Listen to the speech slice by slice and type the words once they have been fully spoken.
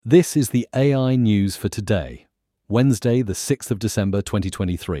This is the AI news for today, Wednesday, the 6th of December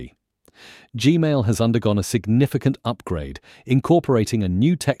 2023. Gmail has undergone a significant upgrade, incorporating a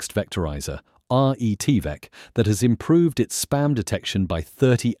new text vectorizer, RETVEC, that has improved its spam detection by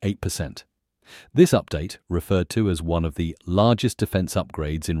 38%. This update, referred to as one of the largest defense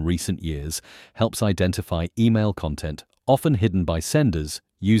upgrades in recent years, helps identify email content often hidden by senders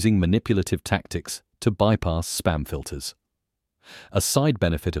using manipulative tactics to bypass spam filters. A side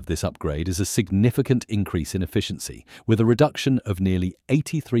benefit of this upgrade is a significant increase in efficiency, with a reduction of nearly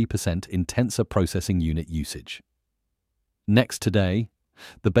 83% in tensor processing unit usage. Next today,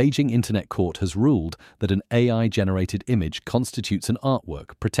 the Beijing Internet Court has ruled that an AI-generated image constitutes an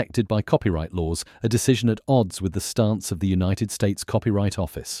artwork protected by copyright laws, a decision at odds with the stance of the United States Copyright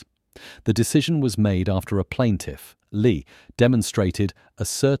Office. The decision was made after a plaintiff, Li, demonstrated a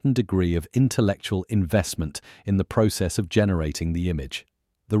certain degree of intellectual investment in the process of generating the image.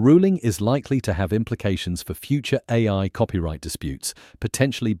 The ruling is likely to have implications for future AI copyright disputes,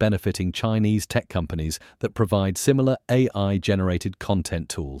 potentially benefiting Chinese tech companies that provide similar AI-generated content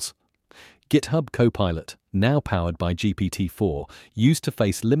tools. GitHub Copilot, now powered by GPT-4, used to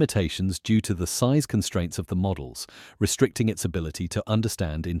face limitations due to the size constraints of the models, restricting its ability to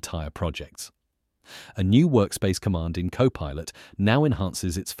understand entire projects. A new workspace command in Copilot now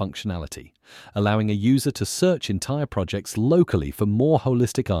enhances its functionality, allowing a user to search entire projects locally for more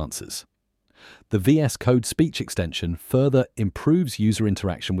holistic answers. The VS Code speech extension further improves user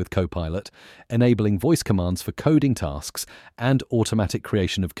interaction with Copilot, enabling voice commands for coding tasks and automatic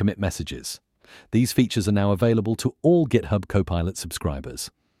creation of commit messages. These features are now available to all GitHub Copilot subscribers.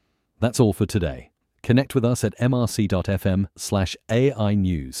 That's all for today. Connect with us at mrc.fm/AI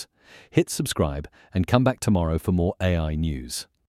news. Hit subscribe and come back tomorrow for more AI news.